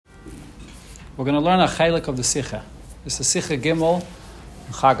We're going to learn a chelik of the Sikha. It's a Sikha Gimel,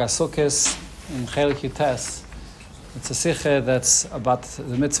 Chag HaSukkos, in Chelik Yutes. It's a Sikha that's about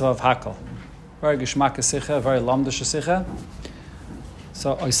the mitzvah of Hakel. Very Geshmak Sikha, very Lamdish Sikha.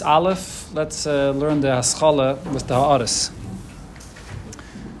 So, Ois Aleph, let's learn the Haskalah with the Ha'aris.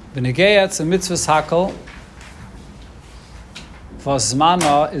 B'negeyat a mitzvah's Hakel, was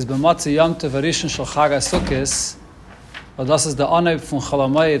Zmana is b'matzi Yom Tov Harishon shel Chag HaSukkos, but this is the Oneb from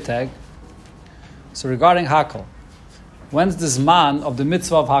Cholamoyed Tag. So regarding Hakel, when's the Zman of the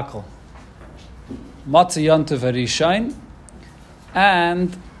mitzvah of Hakel? Matzi Yom Tov Harishon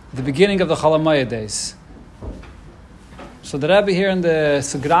and the beginning of the Cholamoyed days. So the Rebbe here in the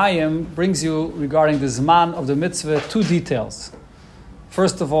Segrayim brings you regarding the Zman of the mitzvah two details.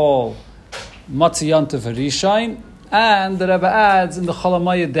 First of all, Matzi Yom Tov Harishon, and the Rebbe adds in the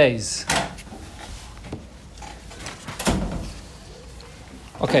Cholamoyed days.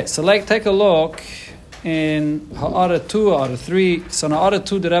 Okay, so take a look in Ha'ara 2, Ha'ara 3. So in Ha'ara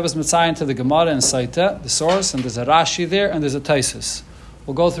 2, the Rebbe is mitzayin to the Gemara and Saita, the source, and there's a Rashi there, and there's a Taisus.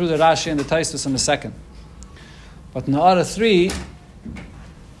 We'll go through the Rashi and the Taisus in a second. But in Ha'ara 3,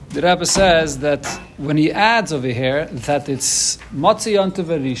 the Rebbe says that when he adds over here that it's Matzi Yom Tov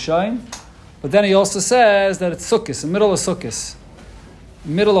Harishon, but then he also says that it's Sukkos, the middle of Sukkos,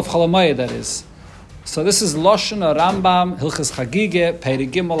 middle of Cholamoyed, that is. So this is Lashon Rambam, Hilchas Chagige,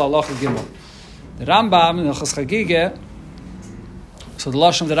 Perek Gimel, Halacha Gimel. The Rambam in Hilchas Chagige, so the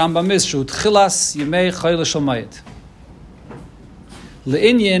Lashon of the Rambam is Shut Chilas Yemei Chayla Shomayit.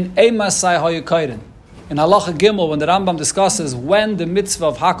 Le'inyin Eimasai Hayukayrin. In Halacha Gimel, when the Rambam discusses when the mitzvah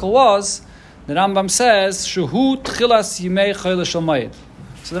of Hakel was, the Rambam says Shuhu Chilas Yemei Chayla Shomayit.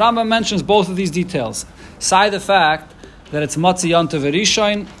 So the Rambam mentions both of these details. Side the fact that it's Matzi Yom Tov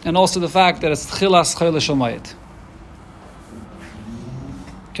Harishon, and also the fact that it's Tchilas Chayla Shomayit.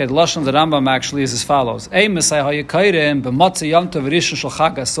 Okay, the Lashon of the Rambam actually is as follows. Ei Mesai HaYekayrim b'Matzi Yom Tov Harishon shel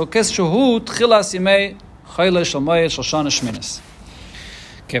Chag HaSukkos Shehu Tchilas Yemei Chayla Shomayit shel Shana Shminis.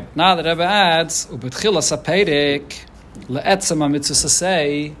 Okay, now the Rebbe adds Ubetchilas HaPerek le'etzem HaMitzvah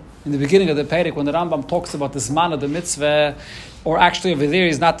say in the beginning of the Perek when the Rambam talks about the Zman of the mitzvah, or actually over there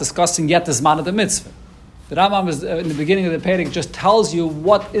he's not discussing yet the Zman of the mitzvah. The Rambam is in the beginning of the Perek just tells you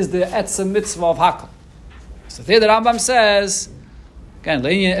what is the etzem mitzvah of Hakel. So there the Rambam says, again,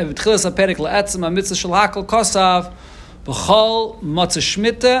 B'tchilas HaPerek le'etzem HaMitzvah shel Hakel kosav b'chol matzah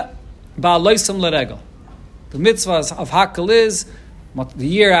shmita ba'aloisam l'regel. The mitzvah of Hakel is the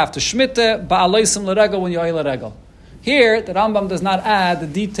year after Shmita ba'aloisam l'regel when you're l'regel. Here the Rambam does not add the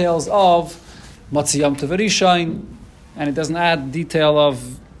details of Matzi Yom Tov Harishon, and it doesn't add the detail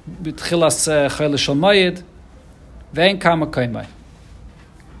of B'tchilas Chayla Shomayit. Ve'en kama kaimai.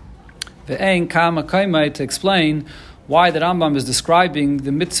 Ve'en kama kaimai, to explain why the Rambam is describing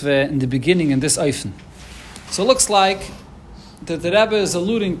the mitzvah in the beginning in this Eifen. So it looks like that the Rebbe is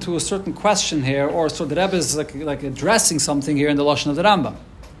alluding to a certain question here, or so the Rebbe is like addressing something here in the Lashon of the Rambam.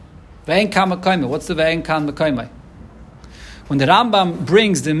 Ve'en kama kaimai. What's the ve'en kama kaimai? When the Rambam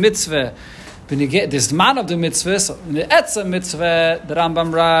brings the mitzvah, when you get this man of the mitzvah, so in the etzem mitzvah, the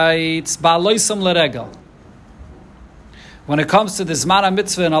Rambam writes ba'aloisam l'regel. When it comes to the Zman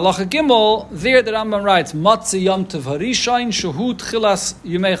mitzvah in Halacha Gimel, there the Rambam writes Matzi Yom Tov Harishon Shehu Tchilas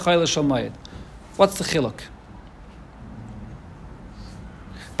Yemei Chayla Shomayit. What's the chiluk?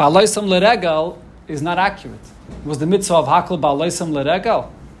 Ba'aloisam l'regel is not accurate. Was the mitzvah of Hakel ba'aloisam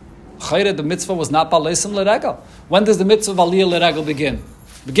l'regel? Chayre, the mitzvah was not ba'aloisam l'regel. When does the mitzvah of Aliyah l'regel begin?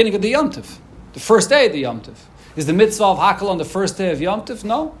 Beginning of the Yom Tov. The first day of the Yom Tov. Is the mitzvah of Hakel on the first day of Yom Tov?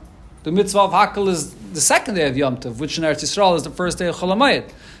 No. The mitzvah of Hakel is the second day of Yom Tov, which in Eretz Yisrael is the first day of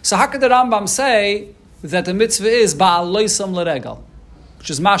Cholamoyed. So how could the Rambam say that the mitzvah is ba'aloisam l'regel? Which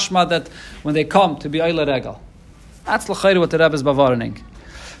is mashma that when they come to be oil l'regel. That's l'chayre what the Rebbe is bavarening.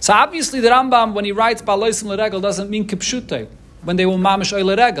 So obviously the Rambam, when he writes ba'aloisam l'regel, doesn't mean kipshutay, when they will mamish oil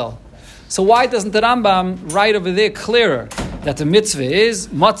l'regel. So why doesn't the Rambam write over there clearer that the mitzvah is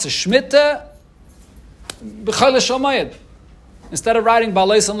matzah shmita b'chayla shomayit instead of writing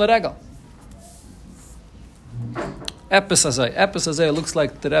ba'aloisam l'regel? Epis looks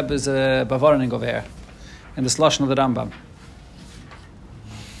like the Rebbe is bavarening over here in this lashon of the Rambam.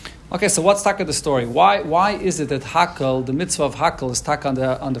 Okay, so what's taka the story? Why is it that Hakel, the mitzvah of Hakel, is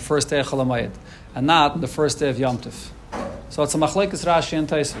taka on the first day of Cholamoyed and not the first day of Yom Tov? So it's a machlekes Rashi and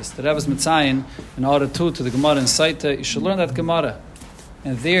Tosfos. The Rebbe is mitzayin in order to the Gemara in Saita. You should learn that Gemara,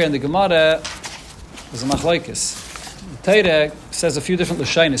 and there in the Gemara there's a machlekes. The Torah says a few different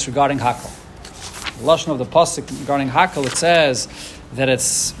lashonos regarding Hakel. The lashon of the pasuk regarding Hakel, it says that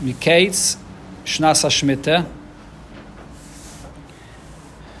it's miketz shnas hashmita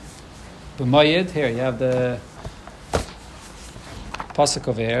B'mayid, here, you have the pasuk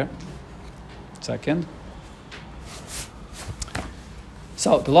over here. Second.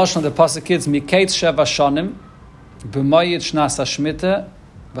 So, the lashon of the pasuk is, Miketz Sheva Shonim, B'mayid Shnas HaShmita,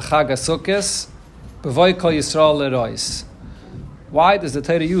 B'chag HaSukkos, B'voy Kol Yisrael Lerois. Why does the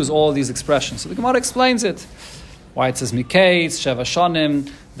Torah use all these expressions? So the Gemara explains it. Why it says Miketz Sheva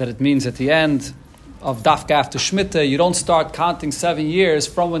Shonim, that it means at the end of Dafka after Shemitah, you don't start counting 7 years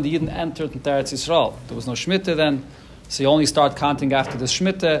from when the Yidden entered into Eretz Yisrael. There was no Shemitah then, so you only start counting after the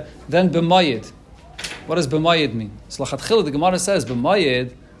Shemitah. Then B'mayid. What does B'mayid mean? So L'chatchila, the Gemara says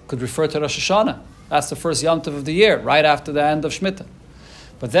B'mayid could refer to Rosh Hashanah. That's the first Yom Tov of the year, right after the end of Shemitah.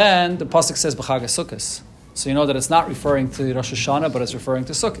 But then the pasuk says B'chag HaSukkos. So you know that it's not referring to Rosh Hashanah, but it's referring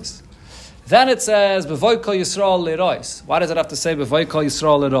to Sukkos. Then it says B'voy Kol Yisrael Lerois. Why does it have to say B'voy Kol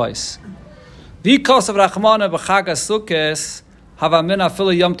Yisrael Lerois? Because of Rachmana B'chag HaSukkos hava min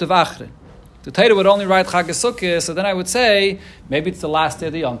afilu Yom Tov achre. The Torah would only write Chag HaSukkos, so then I would say maybe it's the last day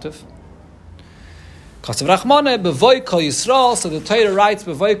of the Yom Tov. Because of Rachmana B'voy Kol Yisrael, so the Torah writes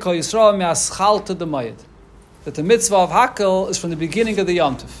B'voy Kol Yisrael me'aschalta d'mayid. That the mitzvah of Hakel is from the beginning of the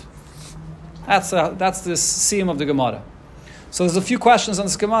Yom Tov. That's the seam of the Gemara. So there's a few questions on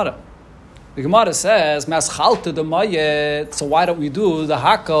this Gemara. The Gemara says, Maschalta the Mayet, so why don't we do the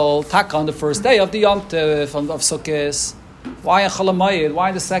Hakel Taka on the first day of the Yom Tov of Sukkot? Why in Chalamayit?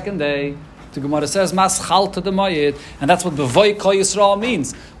 Why the second day? The Gemara says, Maschalta the Mayet, and that's what B'voy Kol Yisrael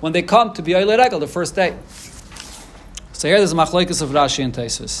means, when they come to be Oile Regel, the first day. So here there's a Machlokes of Rashi and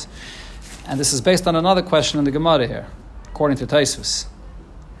Tosfos. And this is based on another question in the Gemara here, according to Tosfos.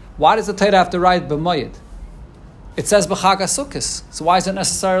 Why does the Torah have to write B'mayid? It says B'chag HaSukkos. So why is it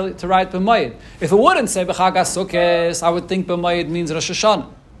necessary to write B'mayid? If it wouldn't say B'chag HaSukkos, I would think B'mayid means Rosh Hashanah.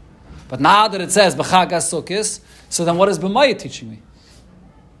 But now that it says B'chag HaSukkos, so then what is B'mayid teaching me?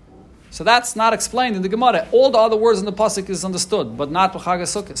 So that's not explained in the Gemara. All the other words in the pasuk is understood, but not B'chag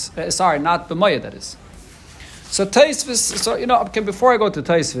HaSukkos. Not B'mayid, that is. So Tosfos, before I go to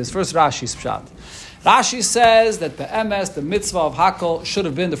Tosfos, first Rashi's Pshat. Rashi says that the mitzvah of Hakel should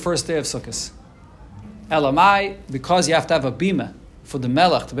have been the first day of Sukkot. Elamai, because you have to have a bima for the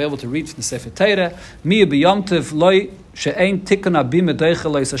melech to be able to read from the Sefer Torah. Mi b'yom tov loy she'ein tikun abima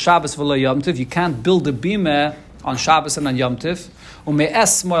deichel loy Shabbos v'loy Yom Tov. You can't build a bima on Shabbos and on Yom Tov.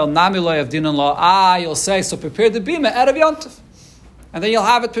 Ume'es moel nami loy avdinon lo. You'll say, so prepare the bima out of Yom Tov. And then you'll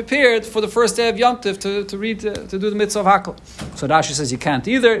have it prepared for the first day of Yom Tov to read, to do the mitzvah of Hakel. So Rashi says you can't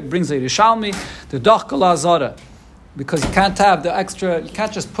either. It brings a Yerushalmi, the Dochkal Azara. Because you can't have the extra, you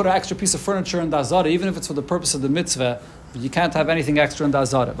can't just put an extra piece of furniture in the Azara, even if it's for the purpose of the mitzvah, but you can't have anything extra in the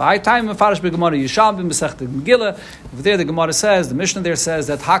Azara. Over there the Gemara says, the Mishnah there says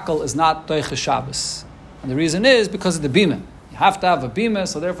that Hakel is not Doiche Shabbos. And the reason is because of the Bima. You have to have a Bima,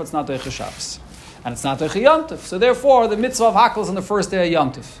 so therefore it's not Doiche Shabbos. And it's not Doiche Yom Tov. So therefore, the mitzvah of Hakel is on the first day of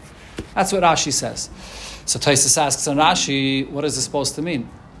Yom Tov. That's what Rashi says. So Tosfos asks on Rashi, what is this supposed to mean?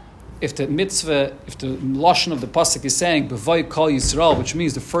 If the mitzvah, if the lashon of the pasuk is saying B'voy Kol Yisrael, which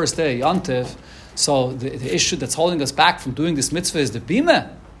means the first day of Yom Tov, so the issue that's holding us back from doing this mitzvah is the bima.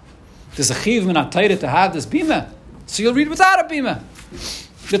 There's a chiv min ha-Torah to have this bima. So you'll read without a bima.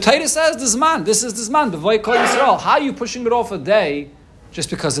 The Torah says this man, B'voy Kol Yisrael. How are you pushing it off a day just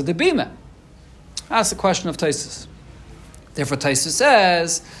because of the bima? That's the question of Tosfos. Therefore, Tosfos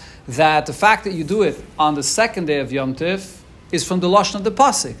says that the fact that you do it on the second day of Yom Tov is from the lashon of the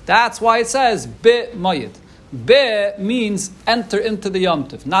pasuk. That's why it says Be Mayid. Be means enter into the Yom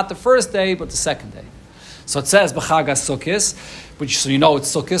Tov, not the first day, but the second day. So it says B'chag HaSukkos, which so you know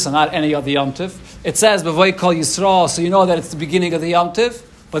it's Sukkos and not any other Yom Tov. It says B'voy Kol Yisrael, so you know that it's the beginning of the Yom Tov.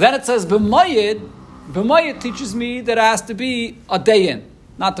 But then it says B'mayid. B'mayid teaches me that it has to be a day in,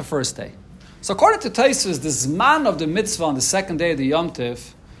 not the first day. So according to Tosfos, the zman of the mitzvah on the second day of the Yom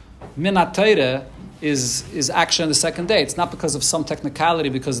Tov, min ha-Torah, is actually on the second day. It's not because of some technicality,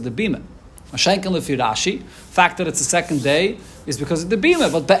 because of the bima. Mashenken lefi Rashi, fact that it's the second day is because of the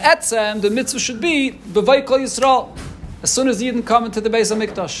bima. But be'etzem, the mitzvah should be B'voy Kol Yisrael, as soon as the Yidden come into the Beis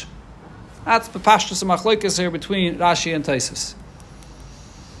HaMikdash. That's the pashtus and machlokes here between Rashi and Tosfos.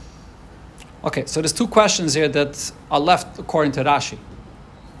 Okay, so there's two questions here that are left according to Rashi.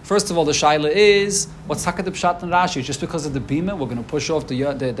 First of all, the shaila is, what's Hakat Pshat and Rashi? Just because of the bima, we're going to push off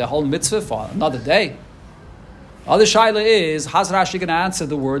the whole mitzvah for another day. The other shaila is, how's Rashi going to answer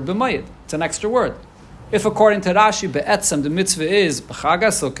the word b'mayid? It's an extra word. If according to Rashi, be'etzem, the mitzvah is b'chag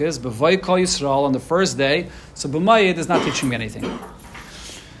HaSukkos, b'voy Kol Yisrael on the first day, so b'mayid is not teaching me anything.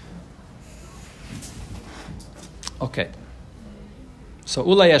 Okay. So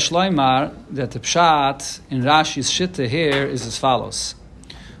Ulay Yeshloimar, that the pshat in Rashi's shitta here is as follows.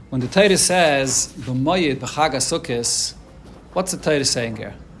 when the Torah says b'moyed b'chag HaSukkos, what's the Torah saying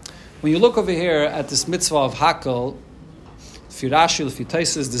here? When you look over here at this mitzvah of Hakel, if you Rashi, if you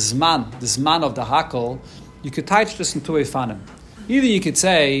Tosfos, the zman of the Hakel, you could touch this in two efanim. Either you could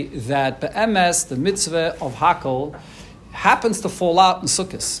say that be'emes, the mitzvah of Hakel, happens to fall out in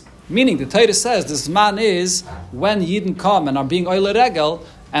Sukkos. Meaning, the Torah says the zman is when Yidden come and are being oile regel,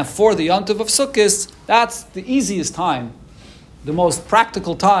 and for the Yontiv of Sukkos, that's the easiest time, the most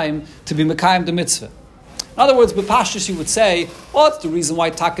practical time to be Mekayim the mitzvah. In other words, b'pashtus you would say, what's the reason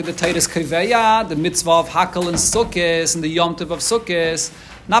why Taka the Torah is Kaveya, the mitzvah of Hakel and Sukkos, and the Yontiv of Sukkos,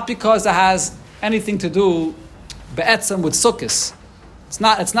 not because it has anything to do be'etzem with Sukkos. It's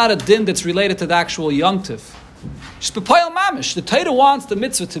not a din that's related to the actual Yontiv. Just b'poyel mamish. The Torah wants the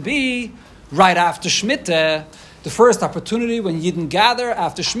mitzvah to be right after Shemitah, the first opportunity when Yidden gather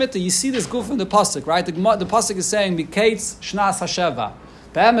after Shemitah. You see this goof in the pasuk, right? The pasuk is saying Miketz Shnas Hasheva.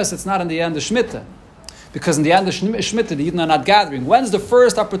 Be'emes, it's not in the end of Shemitah, because in the end of Shemitah the Yidden are not gathering. When's the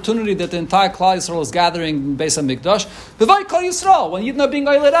first opportunity that the entire Klal Yisrael is gathering in Beis Hamikdash? B'vay Klal Yisrael, when Yidden are being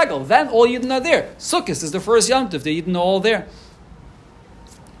oile regel, then all Yidden are there. Sukkos is the first Yom Tov, the Yidden are all there.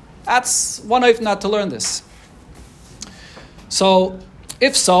 That's one way not to learn this. So,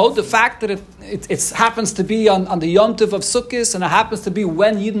 if so, the fact that it happens to be on the Yom Tov of Sukkos and it happens to be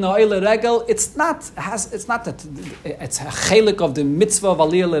when Yidden are oile regel, it's not that it's a chelik of the mitzvah of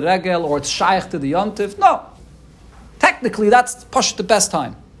aliyah regel or it's shaykh to the Yom Tov. No, technically that's push the best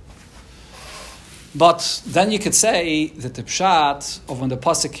time. But then you could say that the pshat of when the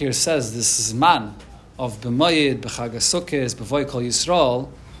pasuk here says this is man of b'moyed b'chag HaSukkos b'voy kol Yisrael,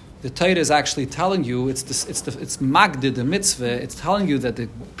 the Torah is actually telling you, it's magdid, the mitzvah, it's telling you that the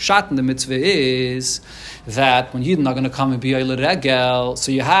pshat in the mitzvah is that when Yidden are going to come and be oile regel,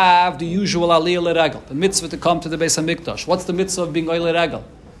 so you have the usual aliyah regel, the mitzvah to come to the Beis HaMikdash. What's the mitzvah of being oile regel?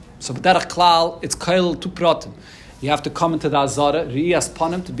 So b'derech klal, it's kail tu pratim. You have to come into the azara, riyas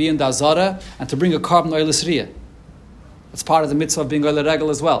panim, to be in the azara, and to bring a carbon oilis riyah. That's part of the mitzvah of being oile regel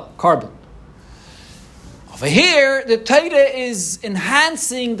as well, carbon. Over here, the Torah is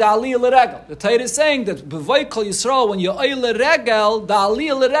enhancing the aliyah l'regel. The Torah is saying that b'voy kol Yisrael, when you're oile regel, the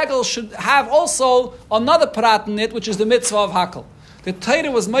aliyah l'regel should have also another prat in it, which is the mitzvah of hakel. The Torah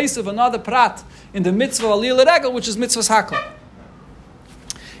was meisav another prat in the mitzvah of aliyah l'regel, which is mitzvah's hakel.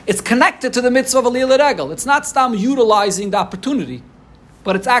 It's connected to the mitzvah of aliyah l'regel. It's not stam utilizing the opportunity,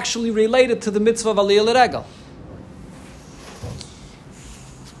 but it's actually related to the mitzvah of aliyah l'regel.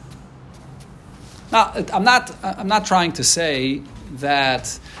 Now, I'm not trying to say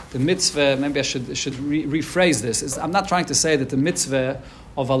that the mitzvah. Maybe I should rephrase this. I'm not trying to say that the mitzvah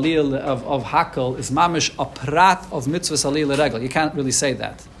of aliyah of hakel is mamish a prat of mitzvahs aliyah l'regel. You can't really say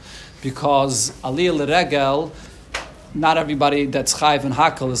that, because aliyah l'regel, not everybody that's chayv in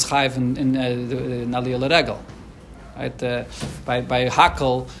hakel is chayv in aliyah l'regel. Right? By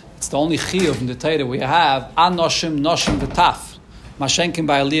hakel, it's the only chiyuv in the Torah we have anoshim noshim v'taf. Mashenkin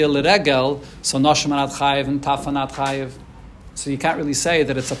by aliyah l'regel, so noshim are not chayiv and taf are not chayiv. So you can't really say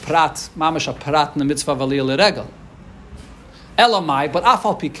that it's a prat, mamash a prat in the mitzvah of aliyah l'regel. Elamai, but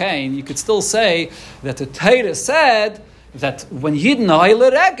afal pikein, you could still say that the Torah said that when Yidden are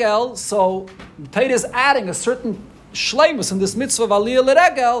l'regel, so the Torah is adding a certain shleimus in this mitzvah of aliyah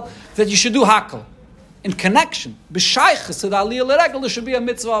l'regel that you should do hakel. In connection, b'shaychus to the aliyah l'regel, there should be a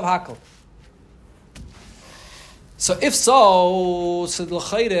mitzvah of hakel. So if so the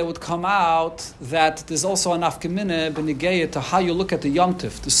l'chayre would come out that there's also an afkemine b'negeya to how you look at the Yom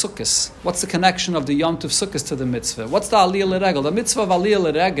Tov, the Sukkos. What's the connection of the Yom Tov Sukkos to the mitzvah? What's the aliyah l'regel? The mitzvah of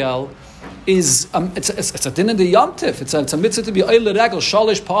aliyah l'regel is it's a din in the Yom Tov. It's a mitzvah to be oil l'regel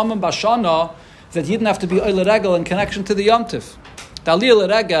shalish pa'amim b'shana, that you didn't have to be oil l'regel in connection to the Yom Tov. The aliyah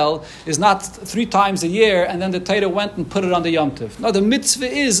l'regel is not 3 times a year and then the Torah went and put it on the Yom Tov. No, the mitzvah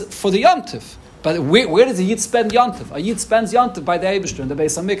is for the Yom Tov. But where does a Yid spend Yom Tov? A Yid spends Yom Tov by the Eibishter in the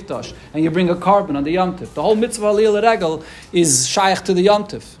Beis HaMikdash, and you bring a carbon on the Yom Tov. The whole mitzvah aliyah l'regel is shaykh to the Yom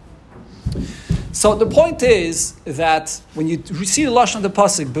Tov. So the point is that when you see the lashon of the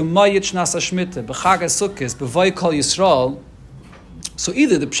pasuk, b'mayit shnas hashmita, b'chag HaSukkos, b'voy kol Yisrael, so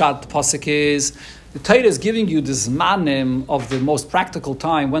either the pshat the pasuk is the Torah is giving you the zmanim of the most practical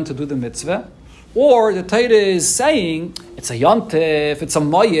time when to do the mitzvah, or the Torah is saying it's a yontif, it's a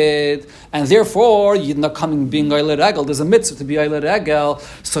moyed, and therefore you're not coming being oile regel. There's a mitzvah to be oile regel.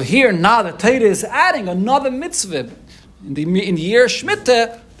 So here now the Torah is adding another mitzvah in the year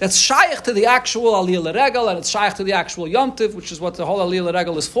Shemitah that's shaykh to the actual aliyah regel, and it's shaykh to the actual yontif, which is what the whole aliyah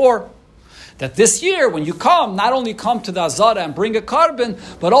regel is for. That this year, when you come, not only come to the azara and bring a carbon,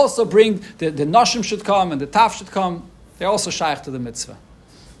 but also bring the nashim should come and the taf should come. They're also shaykh to the mitzvah.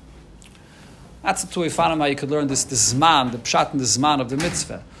 That's the two how you could learn this zman, the pshat and the zman of the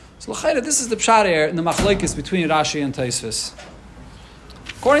mitzvah. So this is the pshat here in the machlokes between Rashi and Tosfos.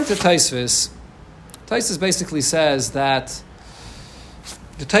 According to Tosfos basically says that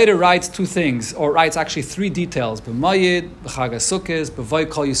the Torah writes two things, or writes actually three details: b'mayid, b'chag HaSukkos, b'voy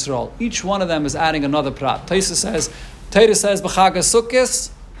kol Yisrael. Each one of them is adding another prat. Tosfos says b'chag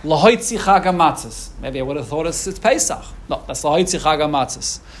HaSukkos, lahoitzi chag hamatzos. Maybe I would have thought it's Pesach. No, that's lahoitzi chag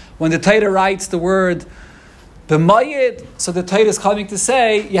hamatzos. When the Torah writes the word b'mayid, so the Torah is coming to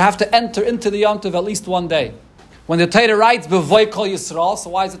say you have to enter into the Yom Tov at least one day. When the Torah writes b'voy kol Yisrael, so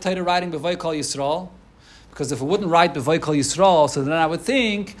why is the Torah writing b'voy kol Yisrael? Because if it wouldn't write b'voy kol Yisrael, so then I would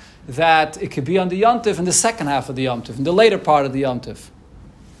think that it could be on the Yom Tov in the second half of the Yom Tov, in the later part of the Yom Tov.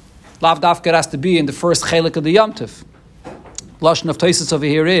 Lav dafka has to be in the first chelik of the Yom Tov. Lashon of Tosfos over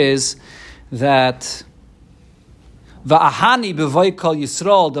here is that Va'ahani b'voy kol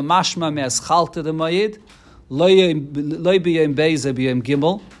Yisrael the mashma me'eschalta the mayid loy b'yom beis b'yom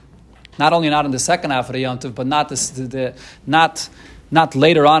gimel. Not only not in the second half of the Yom Tov, but not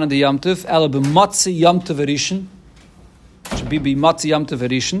later on in the Yom Tov. Ela b'motzi Yom Tov Rishon. Should be b'motzi Yom Tov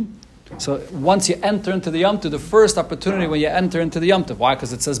Rishon. So once you enter into the Yom Tov, the first opportunity when you enter into the Yom Tov. Why?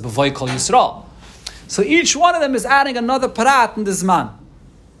 Because it says b'voy kol Yisrael. So each one of them is adding another parat in the zman.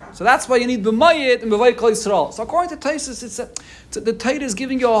 So that's why you need b'mayit and b'voy kol Yisrael. So according to Tosfos, the Torah is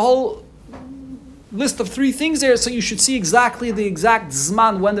giving you a whole list of three things there, so you should see exactly the exact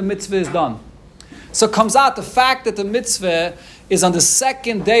zman when the mitzvah is done. So it comes out the fact that the mitzvah is on the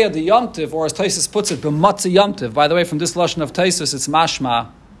second day of the Yom Tov, or as Tosfos puts it, b'matzah Yom Tov. By the way, from this lashon of Tosfos, it's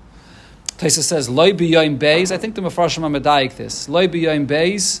mashma. Tosfos says, loy b'yom beis. I think the Mefarshim are medayik this. Loy b'yom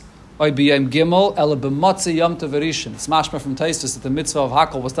beis, loy b'yom gimel, ela b'matzah Yom Tov Rishon. It's mashma from Tosfos that the mitzvah of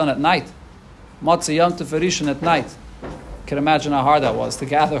Hakol was done at night. Matzah Yom Tov Rishon at night. You can imagine how hard that was to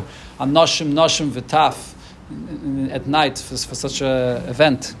gather on Noshim V'taf at night for such an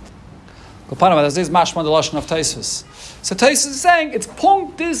event. This is mashma the lashon of Tosfos. So Tosfos is saying it's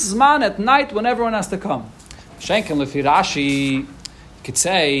punkt this zman at night when everyone has to come. Shenken lefi Rashi, you could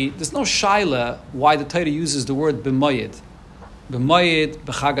say there's no shaila why the Torah uses the word b'mayid. B'mayid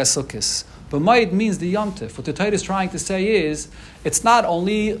b'chag HaSukkos. B'mayid means the Yom Tov. What the Torah is trying to say is it's not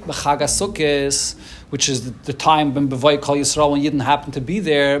only b'chag HaSukkos, which is the time when b'voy kol Yisrael when you didn't happen to be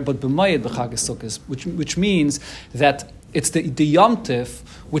there, but b'mayid b'chag HaSukkos, which means that it's the Yom Tov,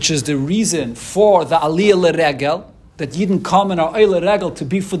 which is the reason for the Aliyah L'Regel, that Yidden come in our Eile Regel to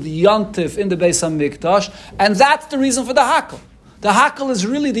be for the Yom Tov in the Beis HaMikdash, and that's the reason for the Hakel. The Hakel is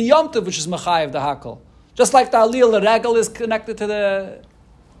really the Yom Tov, which is Machayev the Hakel. Just like the Aliyah L'Regel is connected to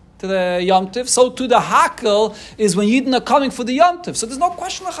the Yom Tov, so too the Hakel is when Yidden are coming for the Yom Tov. So there's no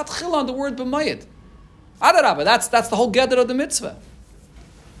question l'chatchila on the word b'mayid. Adarabah, that's the whole gather of the mitzvah.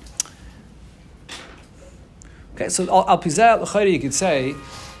 Okay, so al pizeh l'chayri you could say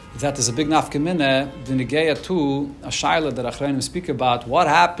that there's a big nafkamina, the negeya to a shaila that Achreinim speak about. What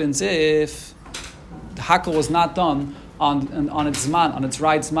happens if the Hakel was not done on its zman, on its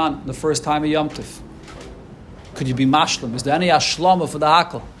right zman, the first time of Yom Tov? Could you be mashlim? Is there any ashlama for the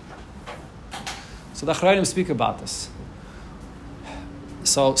Hakel? So the Achreinim speak about this.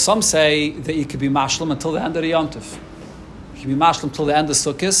 So some say that you could be mashlim until the end of the Yom Tov. You can be mashlim till the end of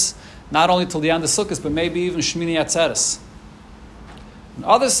Sukkot, not only till the end of Sukkot, but maybe even Shmini Atzeres. And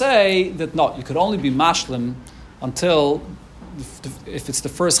others say that no, you could only be mashlim until if it's the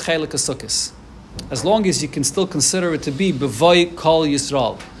first chelik of Sukkot, as long as you can still consider it to be b'voy kol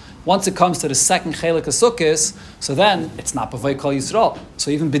Yisrael. Once it comes to the second chelik of Sukkot, so then it's not b'voy kol Yisrael.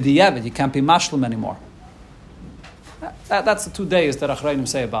 So even b'diavad, you can't be mashlim anymore. That's the 2 days that Achrayim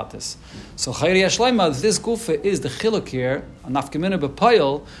say about this. So Chayri Yashleima, this gufa is the chiluk here, a nafkamina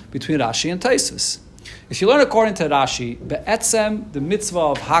b'payil, between Rashi and Tosfos. If you learn according to Rashi, be'etzem, the mitzvah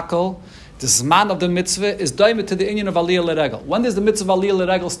of Hakel, the zman of the mitzvah is daimit to the inyan of Aliyah L'Regel. When does the mitzvah of Aliyah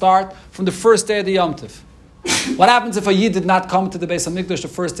L'Regel start? From the first day of the Yom Tov. What happens if a Yid did not come to the Beis HaMikdash the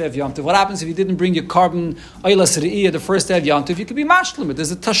first day of Yom Tov? What happens if you didn't bring your carbon oilas re'iyah the first day of Yom Tov? You could be mashlim.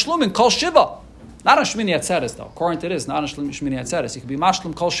 There's a tashlum in Kol Shiva. Not on Shmini Atzeres though. According to this, not on Shmini Atzeres. You could be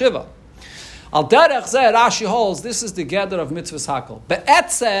mashlim Kol Shiva. Al derech zeh Rashi holds this is the gather of mitzvahs Hakel.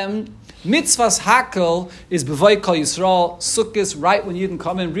 Be'etzem, mitzvahs Hakel is b'voy kol Yisrael, Sukkos, right when you didn't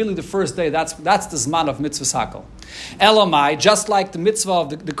come in, really the first day. That's the zman of mitzvahs Hakel. Elamai, just like the mitzvah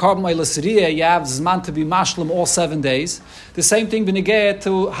of the carbon oilasiriya, you have zman to be mashlim all 7 days. The same thing b'negeh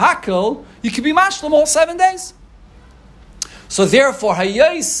to Hakel, you can be mashlim all 7 days. So therefore,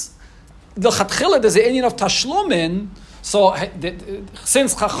 hayos the chatchila there's an inyan of tashlumin. So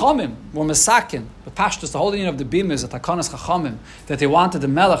since Chachamim were Mesakin, the Pashtus, the whole union of the Bimah is a Takanas Chachamim, that they wanted the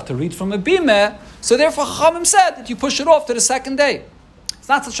Melech to read from a Bimah, so therefore Chachamim said that you push it off to the second day. It's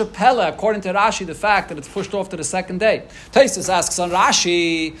not such a pella, according to Rashi, the fact that it's pushed off to the second day. Taisus asks on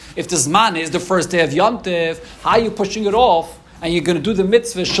Rashi, if the Zman is the first day of Yom Tov, how are you pushing it off? And you're going to do the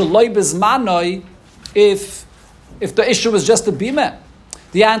mitzvah Shaloi Bezmanoi if the issue is just a Bimah?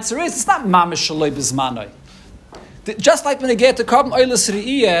 The answer is, it's not Mamish Shaloi Bezmanoi. Just like when they get to Carbon Oilis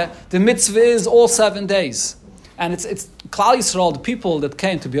Re'iyah, the mitzvah is all 7 days. And it's Klal Yisrael, the people that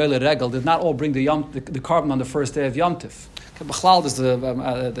came to be Oile Regel, did not all bring the carbon on the first day of Yom Tov. B'chlal is the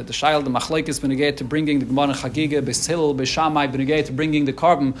Shayal, the Machlekes, benegay to bringing the Gemara Chagiga, Beis Hillel, Beis Shammai, benegay to bringing the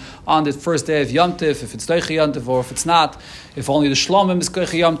carbon on the first day of Yom Tov, if it's Deiche Yom Tov, or if it's not, if only the Shlomim is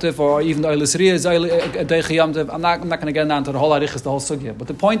Deiche Yom Tov, or even the Oilis Re'iyah is Deiche Yom Tov. I'm not going to get down to the whole Arichas, the whole Sugya. But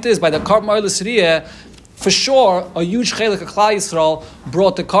the point is, by the carbon Oilis Re'iyah, for sure, a huge chelik of Klal Yisrael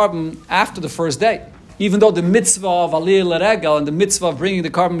brought the carbon after the first day, even though the mitzvah of Aliyah L'Regel and the mitzvah of bringing the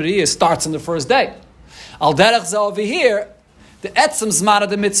carbon Re'iyah starts on the first day. Al derech zeh over here, the etzem zman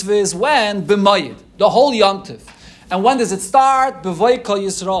of the mitzvah is when? B'mayid, the whole Yom Tov. And when does it start? B'vay Kol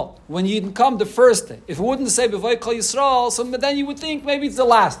Yisrael. When you come the first day. If it wouldn't say B'vay Kol Yisrael, so then you would think maybe it's the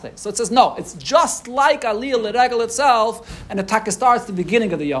last day. So it says no, it's just like Aliyah L'Regel itself, and the taka starts the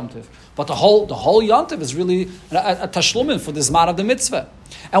beginning of the Yom Tov. But the whole Yom Tov is really a tashlumin for the zman of the mitzvah.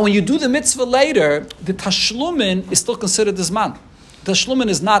 And when you do the mitzvah later, the tashlumin is still considered the zman. The tashlumin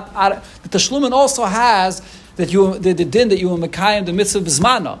is not. The tashlumin also has the din that you were mekayim the mitzvah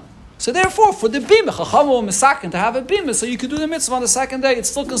b'zmana. So therefore, for the bimah, chacham or mesakin to have a bimah, so you could do the mitzvah on the second day, it's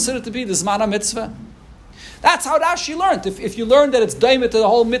still considered to be the zmana mitzvah. That's how Rashi learned. If you learn that it's daimah to the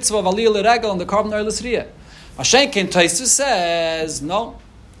whole mitzvah of aliyah l'regel and the carbon oilis riyah, Mashenkin Taisus says no.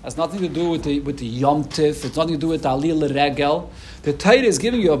 Has nothing to do with the Yom Tif. It's nothing to do with the Aliyah L'Regel. The Torah is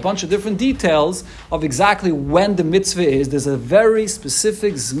giving you a bunch of different details of exactly when the mitzvah is. There's a very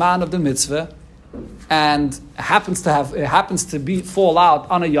specific zman of the mitzvah, and it happens to fall out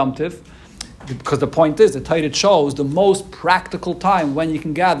on a Yom Tif, because the point is, the Torah shows the most practical time when you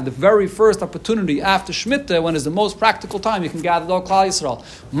can gather. The very first opportunity after Shemitah, when is the most practical time you can gather the Klal Yisrael.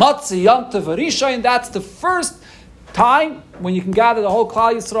 Matzi Yom Tif Arishayin, that's the first time when you can gather the whole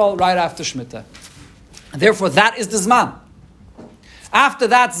Klal Yisrael right after Shemitah. And therefore, that is the Zman. After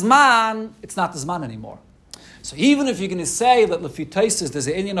that Zman, it's not the Zman anymore. So even if you're going to say that Lefi Taisus, there's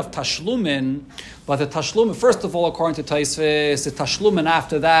an Indian of Tashlumin, but the Tashlumin, first of all, according to Taisus, the Tashlumin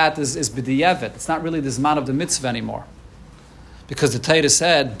after that is B'diyevet. It's not really the Zman of the mitzvah anymore. Because the Torah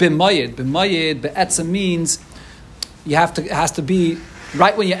said, B'mayid, Be'etzem means it has to be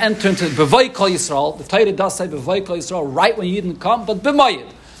right when you enter into B'vay Kol Yisrael. The Torah does say B'vay Kol Yisrael right when you didn't come, but B'mayid,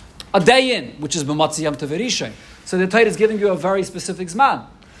 a day in, which is B'matzi Yom Tov Rishon. So the Torah is giving you a very specific Zman.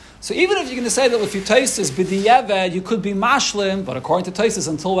 So even if you're going to say that if you taste this B'diyeved, you could be Mashlim, but according to Taisus,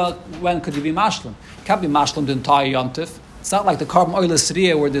 until when could you be Mashlim? You can't be Mashlim the entire Yom Tov. It's not like the Carbon Oilis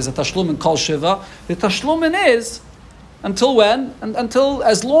Riyah where there's a Tashlum in Kol Shiva. The Tashlumin is until when? And until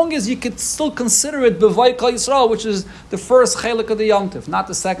as long as you could still consider it B'vay Kol Yisrael, which is the first chelik of the Yom Tov, not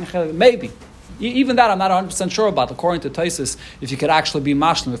the second chelik. Maybe. Even that I'm not 100% sure about, according to Taisus, if you could actually be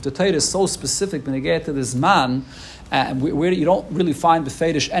Mashlim. If the Torah is so specific when you get to this man, where you don't really find the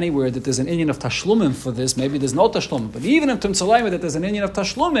Fedish anywhere that there's an Indian of Tashlumin for this, maybe there's no Tashlumin. But even if Tumtsalayim that there's an Indian of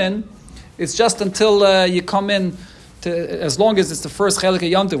Tashlumin, it's just until you come in, as long as it's the first chelik of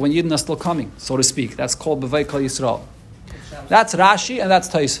Yom Tov, when Yidden are still coming, so to speak. That's called B'vay Kol Yisrael. That's Rashi and that's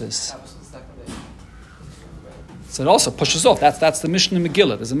Taisus. So it also pushes off. That's the Mishnah in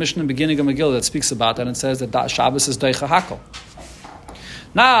Megillah. There's a Mishnah in the beginning of Megillah that speaks about that and it says that Shabbos is Deicha Hakol.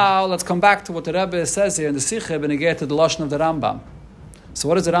 Now let's come back to what the Rebbe says here in the Sicha and get to the Lashon of the Rambam. So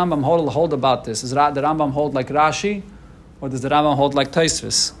what does the Rambam hold about this? Does the Rambam hold like Rashi, or does the Rambam hold like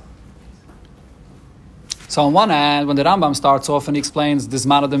Tosfos? So on one hand, when the Rambam starts off and he explains this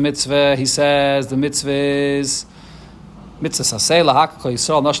man of the mitzvah, he says the mitzvah is mitzvah saseh lahak kol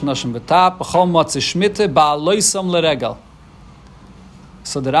Yisrael noshim noshim betap b'chol motzi shmita ba'aloisam l'regel.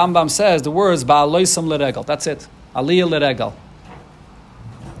 So the Rambam says the words ba'aloisam l'regel. That's it. Aliyah l'regel.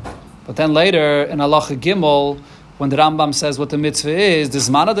 But then later in Halacha Gimel, when the Rambam says what the mitzvah is, the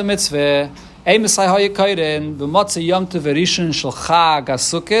zman of the mitzvah, Ei Mesai Hayakayrin b'motzi Yom Tov Rishon shel Chag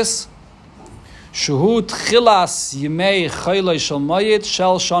HaSukkos Shuhu Tchilas Yimei Chayloi Shel Moyed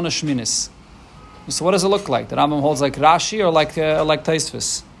Shel Shana Shminis. So what does it look like? The Rambam holds like Rashi or like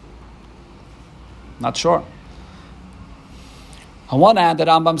Tosfos? Not sure. On one hand, the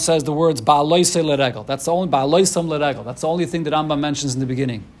Rambam says the words Ba'aloisei l'regel. That's the only Ba'aloisam l'regel. That's the only thing the Rambam mentions in the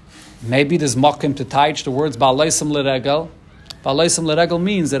beginning. Maybe there's makim to taich the words ba'aleisam l'regel. Ba'aleisam l'regel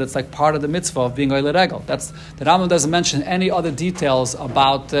means that it's like part of the mitzvah of being oile regel. The Rambam doesn't mention any other details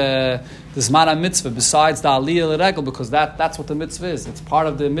about the zman mitzvah besides the aliyah l'regel, because that's what the mitzvah is. It's part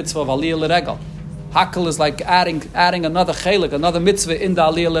of the mitzvah of aliyah l'regel. Hakel is like adding another chelik, another mitzvah in the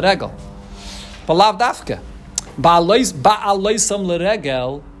aliyah l'regel. But lav dafke. Ba'aleisam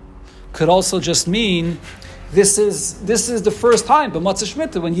l'regel could also just mean this is the first time b'matzah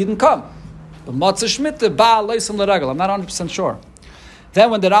shmita when you didn't come. B'matzah shmita ba'aleisam l'regel. I'm not 100% sure. Then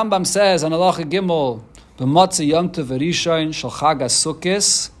when the Rambam says on Halacha Gimel b'matzah yom tov rishon shel chag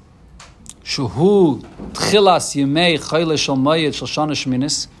hasukos shuhu tchilas yemei chayla shel moed shel shana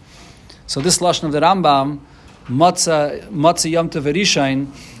shminis. So this lashon of the Rambam, matzah yom tov rishon,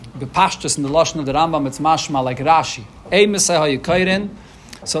 bepashtus in the lashon of the Rambam, it's mashma like Rashi. Ei misay hayikayrin.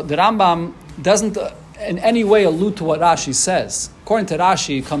 So the Rambam doesn't in any way allude to what Rashi says. According to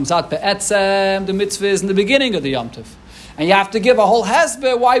Rashi, it comes out be'etzem, the mitzvah is in the beginning of the Yom Tov. And you have to give a whole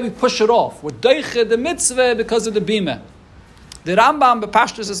hesber why we push it off. We're deiche the mitzvah because of the bima. The Rambam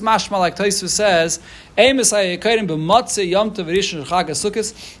bepashtus is mashma like Tosfos says, Ei misay hayikayrin b'matzah Yom Tov rishon chag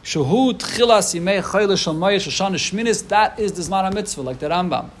hasukos shuhu tchilas yimei chayla shel moed shel shana shminis. That is the zman mitzvah, like the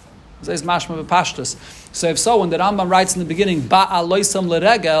Rambam. Says mashma bepashtus. So if so, when the Rambam writes in the beginning ba'aleisam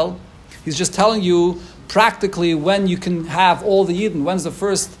l'regel, he's just telling you practically when you can have all the Yidden. When's the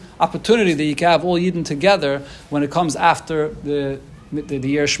first opportunity that you can have all Yidden together when it comes after the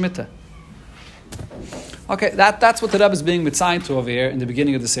year Shemitah. Okay, that's what the Rebbe is being mitzayin to over here in the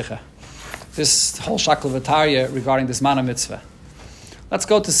beginning of the Sikha. This whole Shakal V'Tarya regarding this Mana Mitzvah. Let's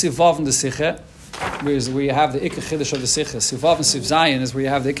go to Sivav in the Sikha, where you have the Ikka Chiddush of the Sikha. Sivav and Siv Zayin is where you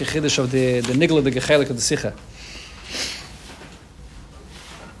have the Ikka Chiddush of the Nigla, the Gechelik of the Sikha.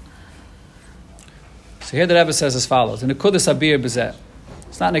 So here the Rebbe says as follows: in the Kudas Abir B'zeh.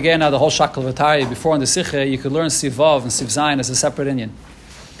 It's not again now the whole Shakal V'Tarya. Before in the Sikha, you could learn Sivav and Siv Zayin as a separate Indian.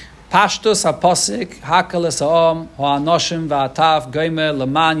 Pashtus haposik hakal esa'om ha'anoshim va'atav goyme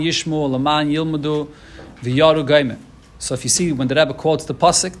leman yishmu leman yilmudu v'yaru goyme. So if you see when the Rebbe quotes the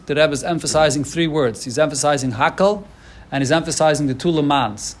pasuk, the Rebbe is emphasizing three words. He's emphasizing hakal and he's emphasizing the two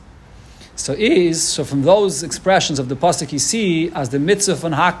lemans. So from those expressions of the pasuk you see as the mitzvah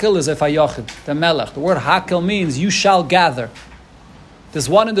von hakal is efayochid, the melech. The word hakal means you shall gather. There's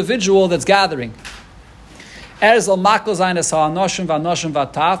one individual that's gathering. But there's no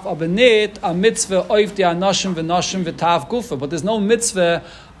mitzvah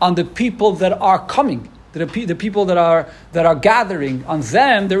on the people that are coming, the people that are gathering. On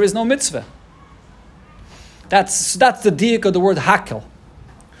them, there is no mitzvah. That's the diak of the word hakel.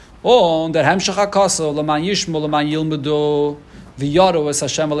 Oh, and that hemshach hakaso leman yishmu leman yilmudu v'yaru es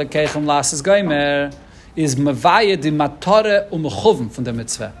Hashem alekeichem lasis geimer is mevaya di matare umechuvim from the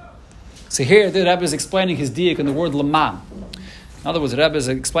mitzvah. So here the Rebbe is explaining his diak in the word leman. In other words, the Rebbe is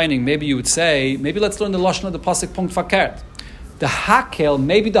explaining, maybe you would say, maybe let's learn the lashon of the pasuk punkt fakert. The hakel,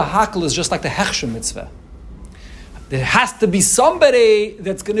 maybe the hakel is just like the hechsher mitzvah. There has to be somebody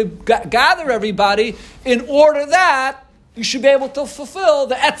that's going to gather everybody in order that you should be able to fulfill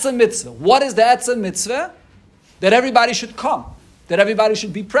the etzem mitzvah. What is the etzem mitzvah? That everybody should come. That everybody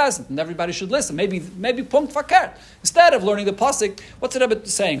should be present and everybody should listen. Maybe punkt fakert. Instead of learning the pasuk, what's the Rebbe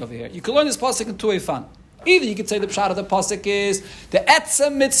saying over here? You can learn this pasuk in two fan. Either you could say the pshat of the pasuk is the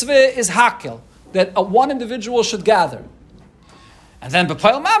etzem mitzvah is hakel, that one individual should gather. And then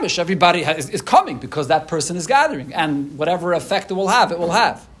b'payil mamish, everybody is coming because that person is gathering, and whatever effect it will have, it will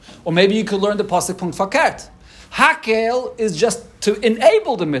have. Or maybe you could learn the pasuk punkt fakert. Hakel is just to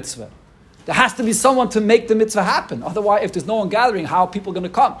enable the mitzvah. There has to be someone to make the mitzvah happen. Otherwise, if there's no one gathering, how are people going to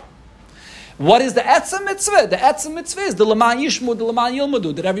come? What is the etzem mitzvah? The etzem mitzvah is the leman yishmu, the leman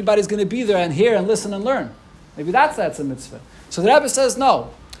yilmudu, that everybody's going to be there and hear and listen and learn. Maybe that's the etzem mitzvah. So the Rebbe says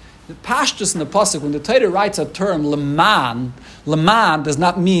no. The pashtus in the pasuk, when the Torah writes a term leman does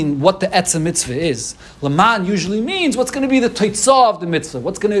not mean what the etzem mitzvah is. Leman usually means what's going to be the teitzah of the mitzvah.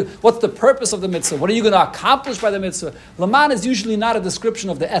 What's the purpose of the mitzvah? What are you going to accomplish by the mitzvah? Leman is usually not a description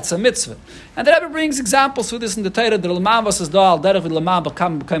of the etzem mitzvah. And the Rebbe brings examples for this in the Torah. The leman was dal derech leman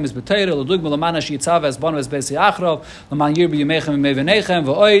became his b'Torah l'dugma leman ashitzav as bon was beisi achrov leman yir b'yemechem v'mevenechem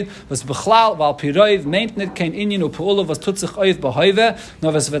v'oid was b'chlal v'al piroiv meintnet kein inyan u'pu'ulav was tutzich oiv b'hoive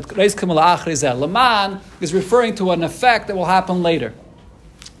no was vet leman is referring to an effect that will happen later.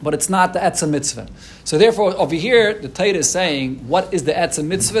 But it's not the etzem mitzvah. So therefore, over here, the Torah is saying, what is the etzem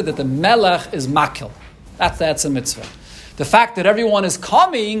mitzvah? That the melech is makil. That's the etzem mitzvah. The fact that everyone is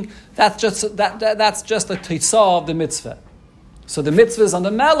coming, that's just a teitzah of the mitzvah. So the mitzvah is on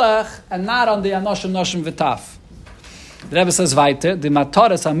the melech and not on the anoshim noshim v'taf. The Rebbe says weiter, the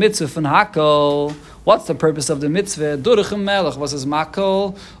mataras ha-mitzvah von Hakel. What's the purpose of the mitzvah? Durch im Melech, was is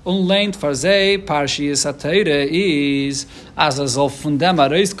Makel, unlehnt farzei, Parshiyas HaTorah is, as soll von dem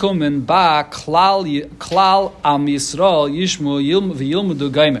herauskommen, ba klal am Yisrael, yishmu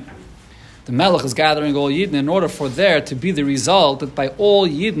v'yilmudu geimer. The Melech is gathering all Yidden in order for there to be the result that by all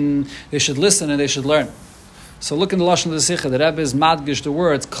Yidden, they should listen and they should learn. So look in the Lashon of the Sikha, the Rebbe is madgish the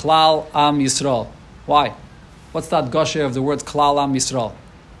words, klal am Yisrael. Why? What's that gosher of the words klal am Yisrael?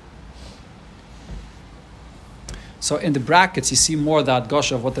 So in the brackets, you see more of that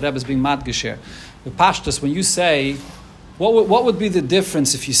gosha of what the Rebbe is being madgish here. The pashtus, when you say, what would be the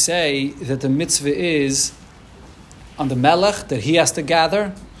difference if you say that the mitzvah is on the melech, that he has to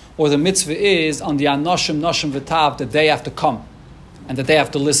gather, or the mitzvah is on the anoshim, noshim v'tav, that they have to come, and that they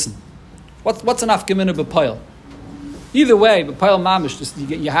have to listen? What's an afgemina b'poil? Either way, b'poil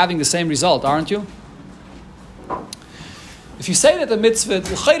mamish, you're having the same result, aren't you? If you say that the mitzvah,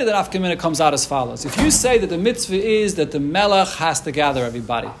 the chayda that afkamina comes out as follows. If you say that the mitzvah is that the melech has to gather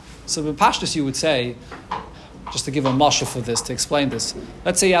everybody, so the pashtus you would say, just to give a mashal for this, to explain this.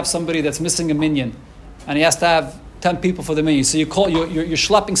 Let's say you have somebody that's missing a minyan, and he has to have 10 people for the minyan. So you're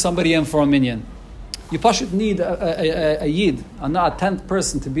schlepping somebody in for a minyan. You pashut need a yid, not a 10th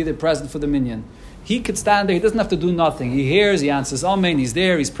person to be there present for the minyan. He could stand there, he doesn't have to do nothing. He hears, he answers amen, he's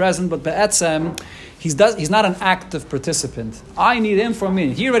there, he's present, but be'etzem, he's not an active participant. I need him for a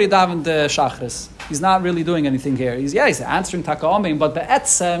minyan. He already davened the shachris. He's not really doing anything here. He's answering taka amen, but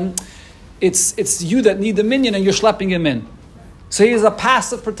be'etzem, it's you that need the minyan and you're schlepping him in. So he is a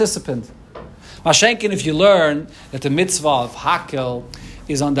passive participant. Mashenkin, if you learn that the mitzvah of hakel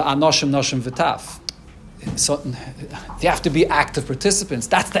is on the anoshim, noshim, v'taf, so they have to be active participants.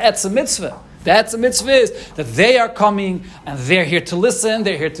 That's the etzem mitzvah. The etzem mitzvah is that they are coming and they're here to listen,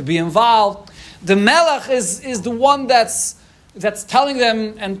 they're here to be involved. The melech is the one that's telling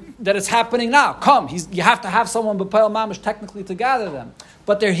them and that it's happening now. Come, you have to have someone b'poel mamish technically to gather them.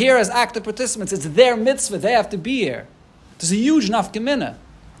 But they're here as active participants. It's their mitzvah. They have to be here. There's a huge nafkamina.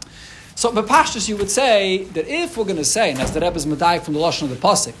 So b'pashtus you would say that if we're going to say, and that's the Rebbe's medayik from the Lashon of the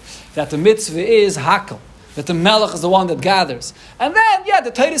Pasuk, that the mitzvah is hakel, that the melech is the one that gathers. And then,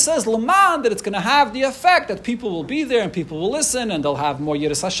 the Torah says, Laman, that it's going to have the effect that people will be there and people will listen and they'll have more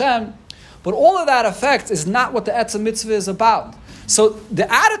Yiras Hashem. But all of that effect is not what the Etzem Mitzvah is about. So the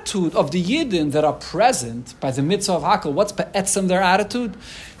attitude of the Yidden that are present by the Mitzvah of Hakel, what's Be'etzem their attitude?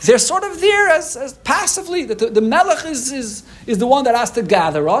 They're sort of there as passively, that the melech is the one that has to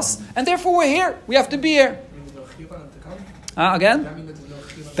gather us, and therefore we're here. We have to be here. Again?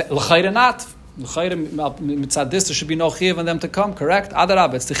 L'chayre not. Mitzadis, there should be no chiyuv on them to come, correct?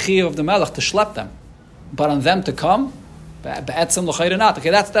 Adarab, it's the chiyuv of the melech to schlep them. But on them to come, be'etzem l'chayre not. Okay,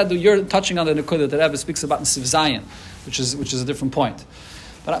 that's that. You're touching on the nekudah that Rebbe speaks about in Siv Zayin, which is a different point.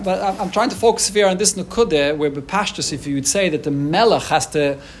 But I'm trying to focus here on this nekudah where bepashtus, if you would say that the melech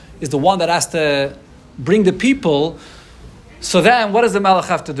is the one that has to bring the people. So then, what does the melech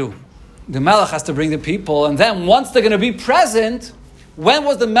have to do? The melech has to bring the people, and then once they're going to be present, when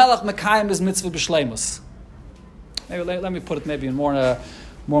was the melech mekayim his mitzvah b'shleimus? Maybe let me put it maybe in more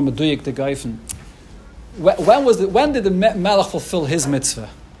meduyik the geifen. When did the melech fulfill his mitzvah?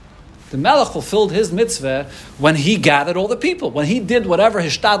 The melech fulfilled his mitzvah when he gathered all the people. When he did whatever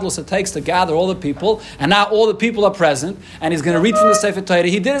his shtadlus it takes to gather all the people, and now all the people are present, and he's going to read from the Sefer Torah.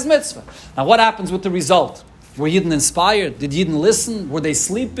 He did his mitzvah. Now, what happens with the result? Were Yidden inspired? Did Yidden listen? Were they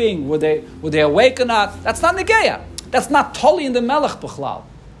sleeping? Were they awake or not? That's not negeya. That's not totally in the melech b'chlal.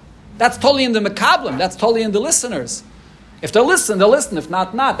 That's totally in the mekablim. That's totally in the listeners. If they listen, they'll listen. If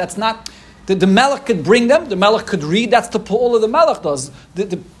not. That's not. The melech could bring them. The melech could read. That's the all of the melech does.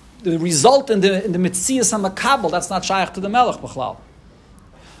 The result in the mitzias and makabel, that's not shaykh to the melech b'chlal.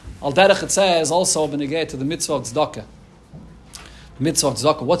 Al derech it says also b'negei to the mitzvah of tzedakah. The mitzvah of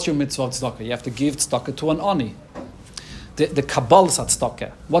tzedakah. What's your mitzvah of tzedakah? You have to give tzedakah to an ani. The Kabbalah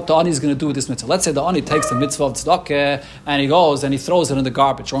tzedakah. What the ani is going to do with this mitzvah? Let's say the ani takes the mitzvah of tzedakah and he goes and he throws it in the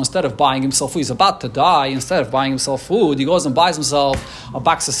garbage. Or instead of buying himself food, he's about to die. Instead of buying himself food, he goes and buys himself a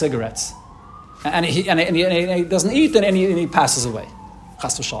box of cigarettes. And he doesn't eat and he passes away.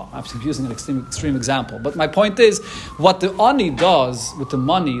 I'm using an extreme example. But my point is, what the ani does with the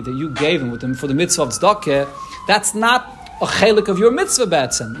money that you gave him for the mitzvah of tzedakah, that's not a chelik of your mitzvah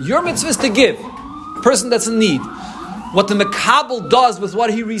b'etzem. Your mitzvah is to give. A person that's in need. What the mekabel does with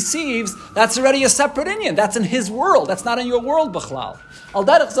what he receives, that's already a separate inyan. That's in his world. That's not in your world, b'chlal. Al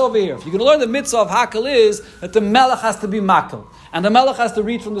derech over here. If you're going to learn the mitzvah of hakel is that the melech has to be makel. And the melech has to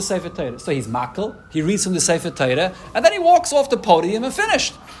read from the Sefer Torah. So he's makel, he reads from the Sefer Torah, and then he walks off the podium and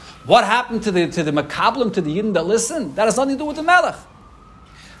finished. What happened to the Makablim, to the Yidden that listen? That has nothing to do with the Melech.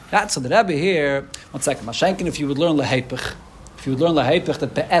 That's so the Rebbe here. 1 second, Mashenkin, if you would learn Lehepech,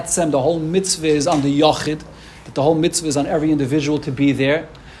 that Be'etzem, the whole mitzvah is on the Yochid, that the whole mitzvah is on every individual to be there.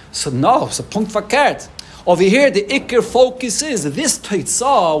 So no, it's a punkt verkehrt. Over here, the Iker focus is this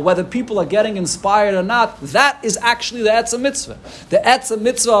Teitzah, whether people are getting inspired or not, that is actually the Etzem Mitzvah. The Etzem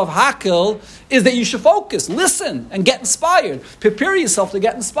Mitzvah of Hakel is that you should focus, listen, and get inspired. Prepare yourself to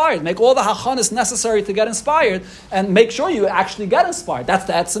get inspired. Make all the hachanas necessary to get inspired, and make sure you actually get inspired. That's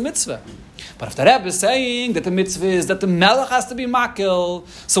the Etzem Mitzvah. But if the Rebbe is saying that the mitzvah is that the Melech has to be Makel,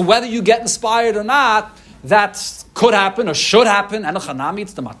 so whether you get inspired or not, that could happen or should happen, and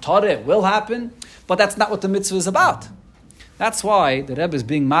it's the Matare, it will happen. But that's not what the mitzvah is about. That's why the Rebbe is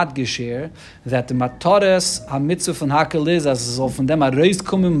being madgish here, that the Matares ha-mitzvah von Hakel is, as es von dem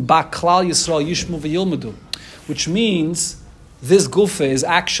ha-reiskommen ba Klal Yisrael yishmu v'yilmedu, which means this gufa is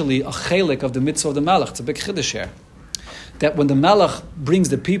actually a chelik of the mitzvah of the Melech. It's a big chiddush here. That when the Melech brings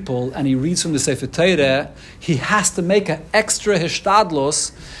the people and he reads from the Sefer Torah, he has to make an extra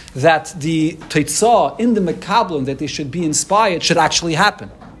hishtadlos that the Teitzah in the Mekablim, that they should be inspired, should actually happen.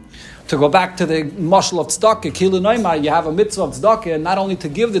 To go back to the mashal of tzedakah, kilu noima, you have a mitzvah of tzedakah, not only to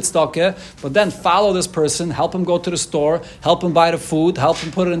give the tzedakah, but then follow this person, help him go to the store, help him buy the food, help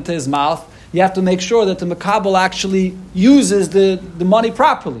him put it into his mouth. You have to make sure that the Mekabel actually uses the money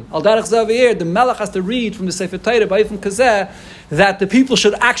properly. Al derech zeh over here, the Melech has to read from the Sefer Torah, Ba'ifim Kazeh, that the people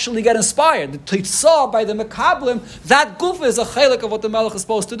should actually get inspired. The Teitzah by the Mekabelim, that guf is a chelik of what the Melech is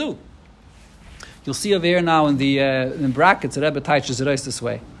supposed to do. You'll see over here now in the in brackets, the Rebbe teaches it this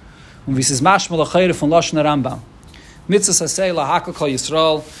way. Und wie es ist mashmal achayre von Lashon Rambam. Mitzvah sasei lahakal kol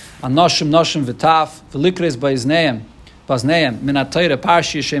Yisrael, anoshim noshim v'taf, v'likres ba'izneim, min ha-Torah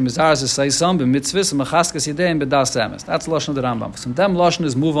parshi Hashem izar zesayisam, b'mitzvahs, v'machaskas yideim b'das emes. That's Lashon of the Rambam. From them Lashon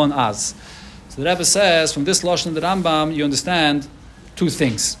is move on as. So the Rebbe says, from this Lashon of the Rambam, you understand two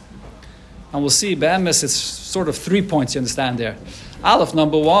things. And we'll see, be'emes, it's sort of 3 points you understand there. Aleph,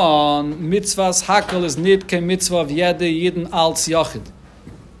 number 1, mitzvahs hakel is nit ke mitzvah of jede Yidden als Yochid.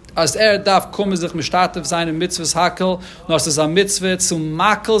 Als darf kommen sich mishtatev sein in mitzvahs hakel, nor es ist a mitzvah zum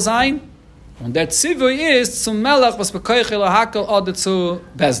makel sein, und der Zivui ist zum Melech, was bekoichel hakel oder zu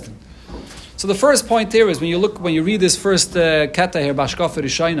Bezdin. So the first point here is, when you read this first kata here, Bashkafa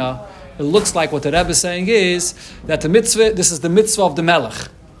Rishayna, it looks like what the Rebbe is saying is, that the mitzvah, this is the mitzvah of the Melech.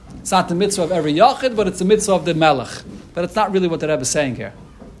 It's not the mitzvah of every Yachid, but it's the mitzvah of the Melech. But it's not really what the Rebbe is saying here.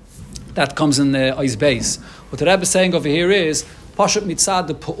 That comes in the Ois Beis. What the Rebbe is saying over here is, Pashat mitzad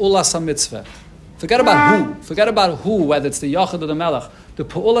the Pu'ulas HaMitzvah. Forget about who, whether it's the Yachid or the Melech. The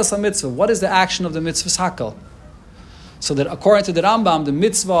Pu'ulas HaMitzvah, what is the action of the mitzvah's Hakel? So that according to the Rambam, the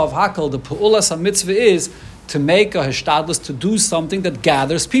mitzvah of Hakel, the Pu'ulas HaMitzvah is to make a hishtadlus, to do something that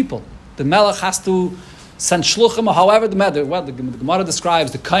gathers people. The Melech has to send shluchim, however the Gemara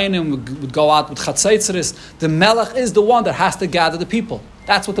describes, the Kainim would go out with chatzaitzris. The Melech is the one that has to gather the people.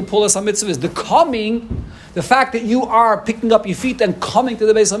 That's what the Pu'ulas HaMitzvah is. The fact that you are picking up your feet and coming to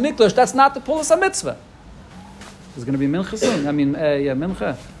the Beis HaMikdash, that's not the Pu'ulas HaMitzvah. There's going to be mincha soon.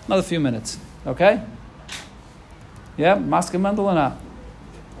 Mincha. Another few minutes. Okay? Yeah? Maske Mendel or not?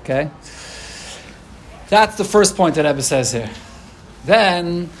 Okay? That's the first point that Rebbe says here.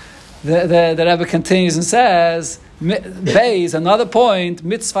 Then, the Rebbe continues and says, Beis, another point,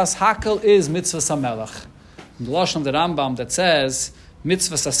 mitzvahs hakel is mitzvahs HaMelech. In the Lashon of the Rambam that says,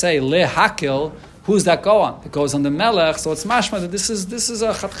 mitzvahs asay le hakel, who's that go on? It goes on the Melech, so it's mashma that this is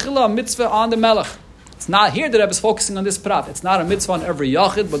a chatchila mitzvah on the Melech. It's not here that Rebbe is focusing on this prat. It's not a mitzvah on every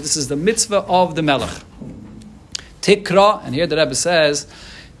yachid, but this is the mitzvah of the Melech. Tikra, and here the Rebbe says,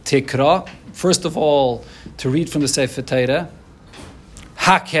 Tikra, first of all, to read from the Sefer Torah.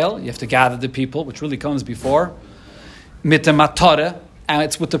 Hakel, you have to gather the people, which really comes before. Mitamatara, and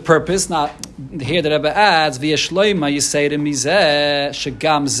it's with the purpose. Now, here the Rebbe adds, V'yeshloima yisayre mizeh,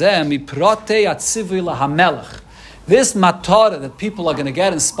 shegam zeh, miprote atzivui lahamelech. This matara, that people are going to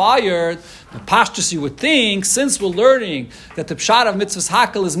get inspired, the pashtus you would think, since we're learning that the pshat of mitzvahs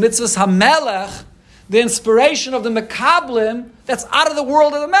hakel is mitzvahs hamelech, the inspiration of the mekablim, that's out of the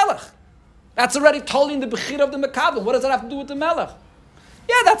world of the melech. That's already totally in the bechira of the mekablim. What does that have to do with the melech?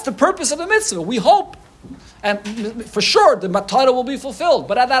 Yeah, that's the purpose of the mitzvah. We hope. And for sure, the matara will be fulfilled.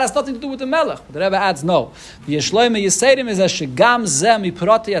 But that has nothing to do with the melech. The Rebbe adds, no. V'yeshloime yisayrim is shegam zeh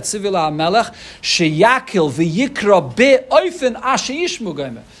miprati atzivil ha'melech sheyakil v'yikra be'oifen ashe yishmu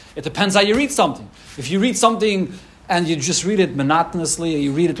goyme. It depends how you read something. If you read something and you just read it monotonously, or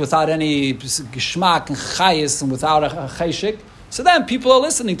you read it without any geshmak and chayis and without a chayshik, So then people are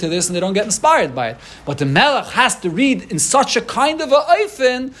listening to this and they don't get inspired by it. But the Melech has to read in such a kind of a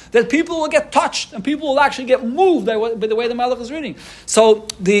oifen that people will get touched and people will actually get moved by the way the Melech is reading. So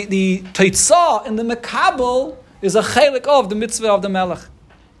the Teitzah in the Mekabel is a chelik of the mitzvah of the Melech.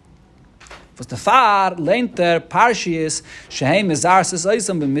 Was the far leint der Parshias shehem mezars es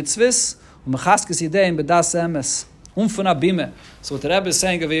oisam b'mitzvahs u'mechaskes yideim b'das emes umfun abime. So what the Rebbe is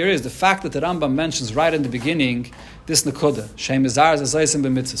saying over here is the fact that the Rambam mentions right in the beginning this nekuda shehem mezars es oisam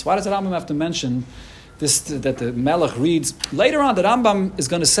b'mitzvahs. Why does the Rambam have to mention this, that the Melech reads? Later on, the Rambam is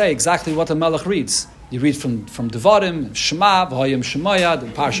going to say exactly what the Melech reads. You read from Devarim, Shema, V'hoyim Shemoya, the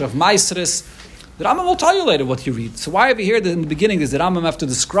Parsha of Maasros. The Rambam will tell you later what you read. So why over here in the beginning does the Rambam have to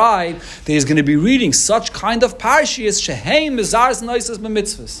describe that he's going to be reading such kind of parshiyas shehem mezars noises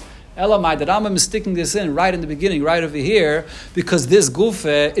b'mitzvahs? Elamai, the Rambam is sticking this in right in the beginning, right over here, because this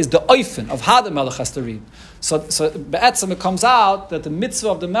gufa is the oifen of how the Melech has to read. So be'etzem it comes out that the mitzvah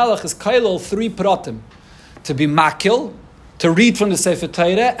of the Melech is kailol 3 pratim: to be makil, to read from the Sefer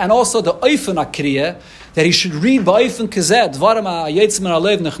Torah, and also the oifen akriya, that he should read ba'ofen kazed dvarim ha'yetzim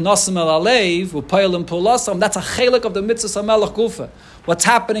alev nechnasim el alev u'payalim pulasam. That's a chelik of the mitzvah Melech gufa. What's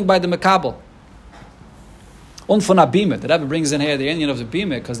happening by the Mekabel? Unfun abime. The Rebbe brings in here the Indian of the bime,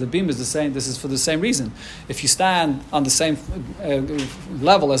 because the bime is the same. This is for the same reason. If you stand on the same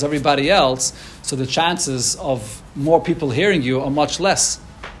level as everybody else, so the chances of more people hearing you are much less.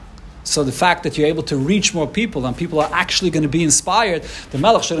 So the fact that you're able to reach more people and people are actually going to be inspired, the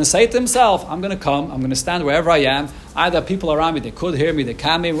Melech shouldn't say to himself, I'm going to come, I'm going to stand wherever I am. Either people around me, they could hear me, they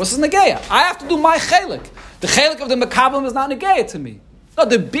can hear me. What's this negeya? I have to do my chelik. The chelik of the Mekabel is not negeya to me. No,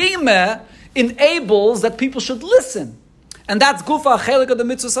 the bime enables that people should listen. And that's gufa chelik of the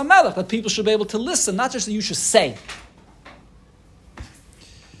mitzvah Melech, that people should be able to listen, not just that you should say.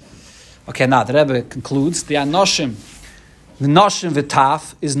 Okay, now the Rebbe concludes, the Anoshim, the Noshim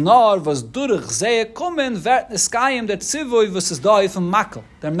v'taf is nor was durch zeh kommen vert neskayim der tzivoy was es da from makel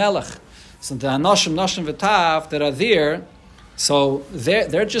der Melech. So the Noshim v'taf that are there, so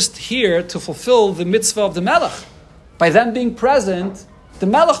they're just here to fulfill the mitzvah of the Melech. By them being present, the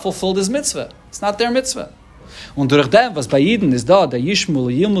Melech fulfilled his mitzvah. It's not their mitzvah. Und durch dem, was bei Yidden ist da, der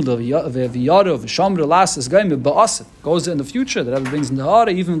Yishmul, Yimul, V'yaru, V'shamru, Las, is going to be Ba'asit. Goes in the future, that brings in the Hara,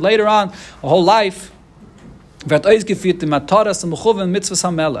 even later on, a whole life. Wird ausgeführt, die Mataras, und Mechuven, Mitzvahs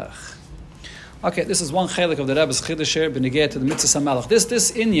HaMelech. Okay, this is one chelik of the Rebbe's Chiddush here, benegeh to the Mitzvahs HaMelech.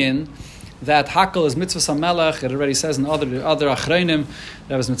 This Inyan, that Hakel is Mitzvahs HaMelech, it already says in other Achreinim,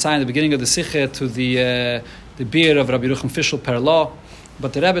 that was Mitzvah in the beginning of the Sikhe, to the beer of Rabbi Yerucham Fischl per law.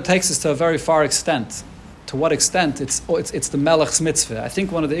 But the Rebbe takes this to a very far extent. To what extent? It's the Melech's mitzvah. I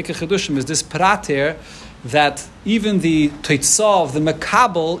think one of the Ikar Chedushim is this prat here, that even the Teitzah of the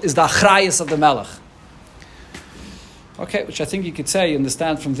Mekabel is the Achrayas of the Melech. Okay, which I think you could say,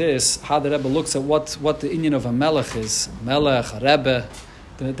 understand from this, how the Rebbe looks at what the inyan of a Melech is. Melech, a Rebbe.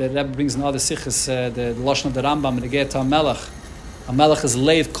 The Rebbe brings another sichas, the Lashon of the Rambam, and the Geta a Melech. A Melech is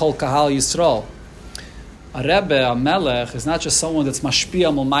Leiv Kol Kahal Yisrael. A Rebbe, a Melech, is not just someone that's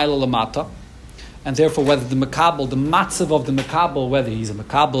mashpia mulmayla lamata, and therefore whether the Mekabel, the matzav of the Mekabel, whether he's a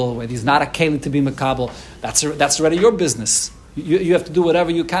Mekabel, whether he's not a Keli to be Mekabel, that's already your business. You have to do whatever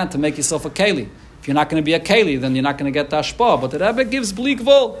you can to make yourself a Keli. If you're not going to be a Keli, then you're not going to get the Ashpah. But the Rebbe gives Bli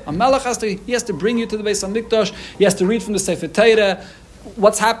Gvul. A Melech has to bring you to the Beis HaMikdash. He has to read from the Sefer Torah.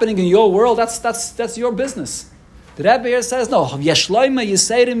 What's happening in your world, that's your business. The Rebbe here says, no, Yeshloima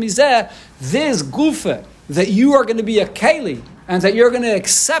Yiseirim Mizeh, this gufa, that you are going to be a Keli, and that you're going to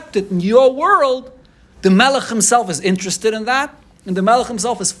accept it in your world, the Melech himself is interested in that, and the Melech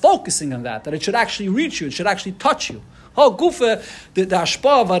himself is focusing on that it should actually reach you, it should actually touch you. Oh, gufa, the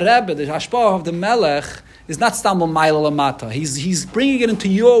hashpah of a Rebbe, the hashpah of the Melech, is not stamel ma'ila lamata. He's bringing it into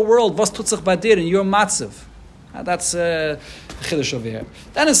your world, was tutzach badir, in your matzav. That's the chiddush over here.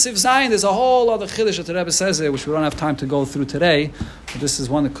 Then in Siv Zayin, there's a whole other chiddush that the Rebbe says here, which we don't have time to go through today. But this is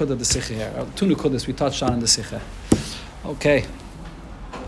one nekud of the sikha here. Two nekudas we touched on in the sikha. Okay.